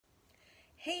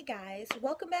Hey guys,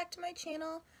 welcome back to my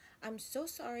channel. I'm so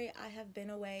sorry I have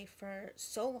been away for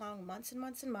so long, months and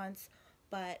months and months,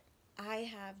 but I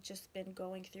have just been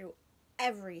going through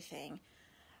everything.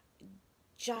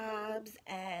 Jobs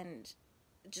and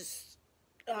just,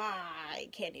 I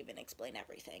can't even explain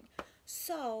everything.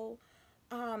 So,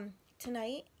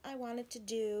 tonight I wanted to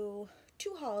do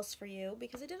two hauls for you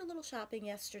because I did a little shopping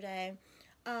yesterday.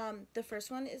 The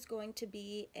first one is going to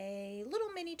be a little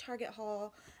mini Target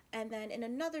haul, and then in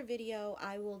another video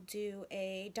I will do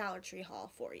a Dollar Tree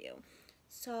haul for you.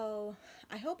 So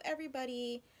I hope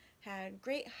everybody had a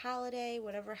great holiday,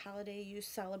 whatever holiday you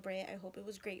celebrate. I hope it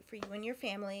was great for you and your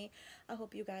family. I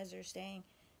hope you guys are staying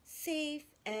safe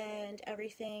and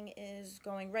everything is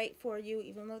going right for you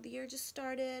even though the year just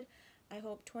started. I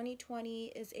hope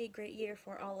 2020 is a great year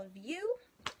for all of you.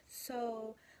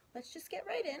 So let's just get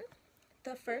right in.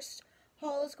 The first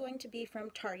haul is going to be from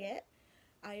Target.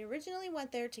 I originally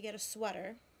went there to get a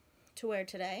sweater to wear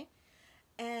today,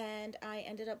 and I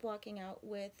ended up walking out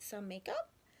with some makeup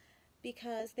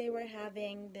because they were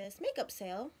having this makeup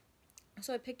sale.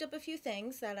 So I picked up a few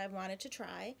things that I wanted to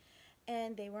try,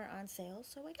 and they were on sale,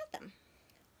 so I got them.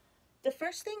 The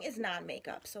first thing is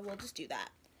non-makeup, so we'll just do that.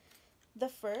 The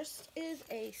first is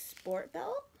a sport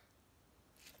belt.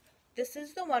 This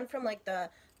is the one from like the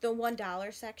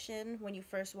 $1 section when you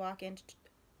first walk into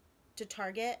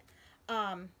Target.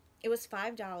 It was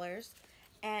 $5,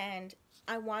 and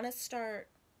I want to start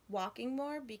walking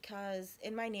more because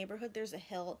in my neighborhood there's a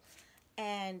hill,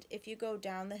 and if you go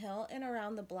down the hill and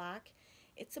around the block,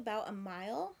 it's about a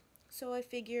mile. So I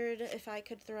figured if I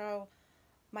could throw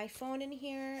my phone in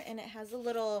here, and it has a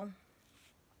little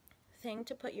thing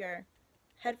to put your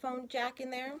headphone jack in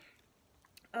there,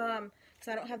 because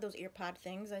I don't have those earpod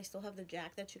things. I still have the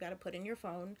jack that you got to put in your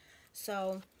phone.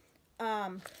 So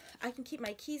I can keep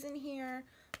my keys in here,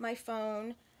 my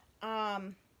phone, not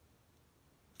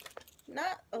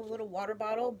a little water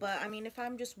bottle, but I mean if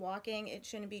I'm just walking it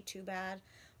shouldn't be too bad.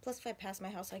 Plus if I pass my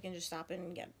house I can just stop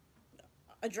and get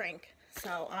a drink.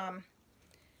 So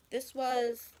this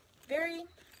was very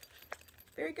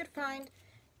good find,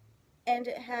 and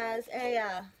it has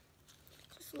a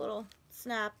just a little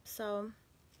snap, so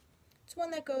it's one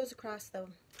that goes across the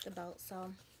belt.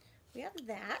 So we have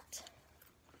that.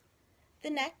 The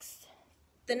next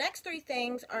three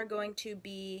things are going to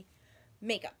be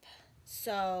makeup.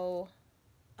 So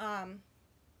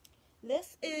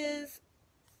this is,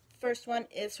 first one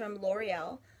is from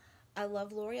L'Oreal. I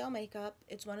love L'Oreal makeup.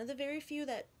 It's one of the very few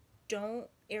that don't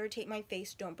irritate my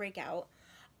face, don't break out.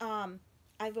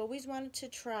 I've always wanted to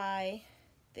try,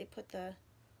 they put the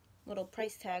little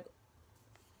price tag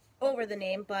over the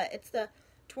name, but it's the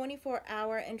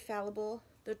 24-hour Infallible,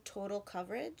 the total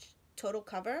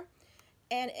cover.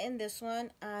 And in this one,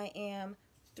 I am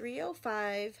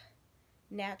 305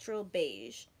 Natural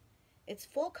Beige. It's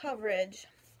full coverage,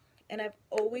 and I've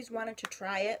always wanted to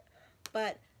try it,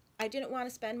 but I didn't want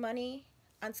to spend money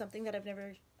on something that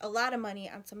a lot of money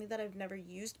on something that I've never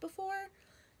used before.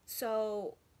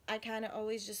 So I kind of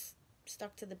always just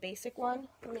stuck to the basic one.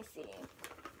 Let me see.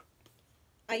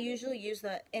 I usually use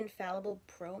the Infallible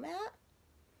Pro Matte,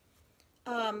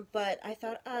 but I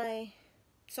thought I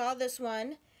saw this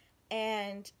one,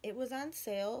 and it was on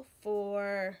sale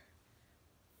for,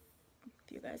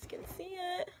 if you guys can see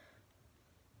it,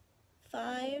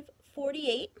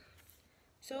 $5.48.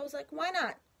 So I was like, why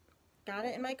not? Got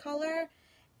it in my color,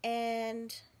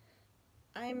 and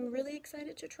I'm really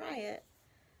excited to try it.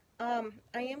 I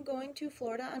am going to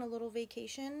Florida on a little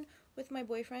vacation with my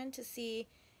boyfriend to see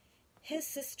his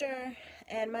sister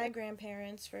and my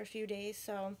grandparents for a few days,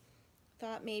 so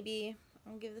thought maybe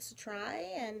I'll give this a try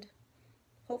and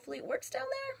hopefully it works down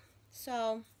there.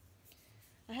 So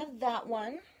I have that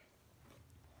one.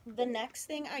 The next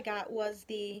thing I got was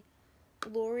the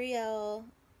L'Oreal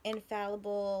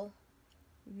Infallible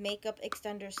Makeup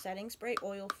Extender Setting Spray,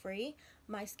 oil free.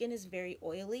 My skin is very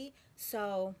oily,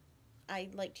 so I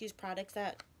like to use products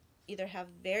that either have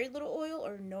very little oil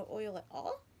or no oil at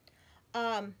all.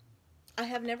 I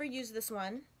have never used this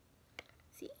one.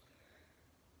 See?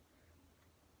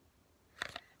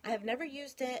 I have never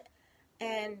used it,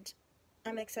 and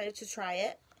I'm excited to try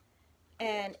it.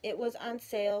 And it was on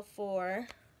sale for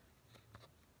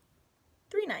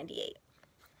 $3.98.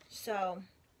 So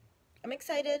I'm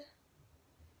excited.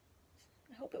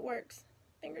 I hope it works.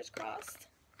 Fingers crossed.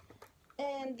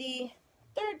 And the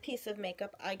third piece of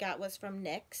makeup I got was from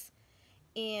NYX,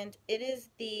 and it is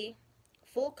the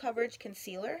full coverage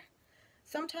concealer.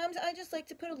 Sometimes I just like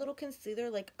to put a little concealer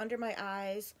like under my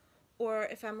eyes, or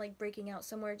if I'm like breaking out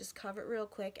somewhere, just cover it real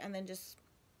quick and then just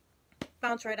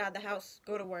bounce right out of the house,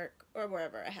 go to work, or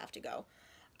wherever I have to go.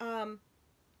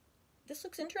 this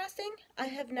looks interesting. I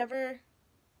have never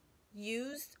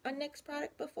used a NYX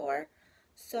product before,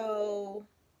 so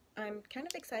I'm kind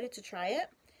of excited to try it.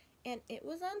 And it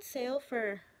was on sale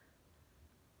for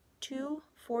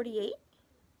 $2.48.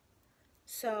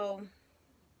 So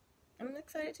I'm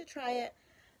excited to try it.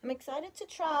 I'm excited to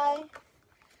try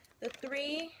the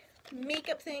 3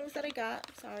 makeup things that I got.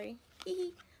 Sorry.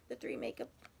 The 3 makeup.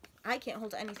 I can't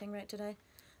hold anything right today.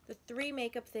 The 3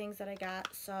 makeup things that I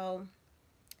got. So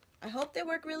I hope they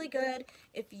work really good.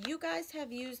 If you guys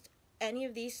have used any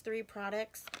of these 3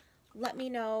 products, let me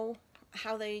know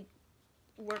how they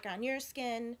work on your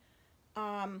skin,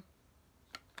 and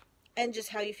just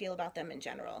how you feel about them in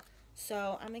general.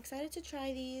 So I'm excited to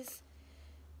try these,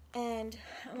 and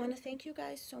I want to thank you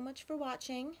guys so much for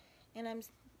watching. And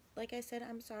like I said,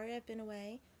 I'm sorry I've been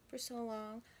away for so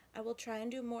long. I will try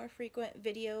and do more frequent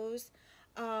videos.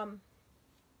 I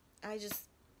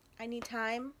need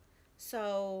time,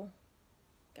 so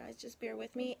guys, just bear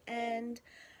with me, and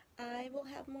I will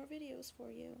have more videos for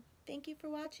you. Thank you for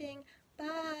watching.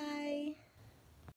 Bye.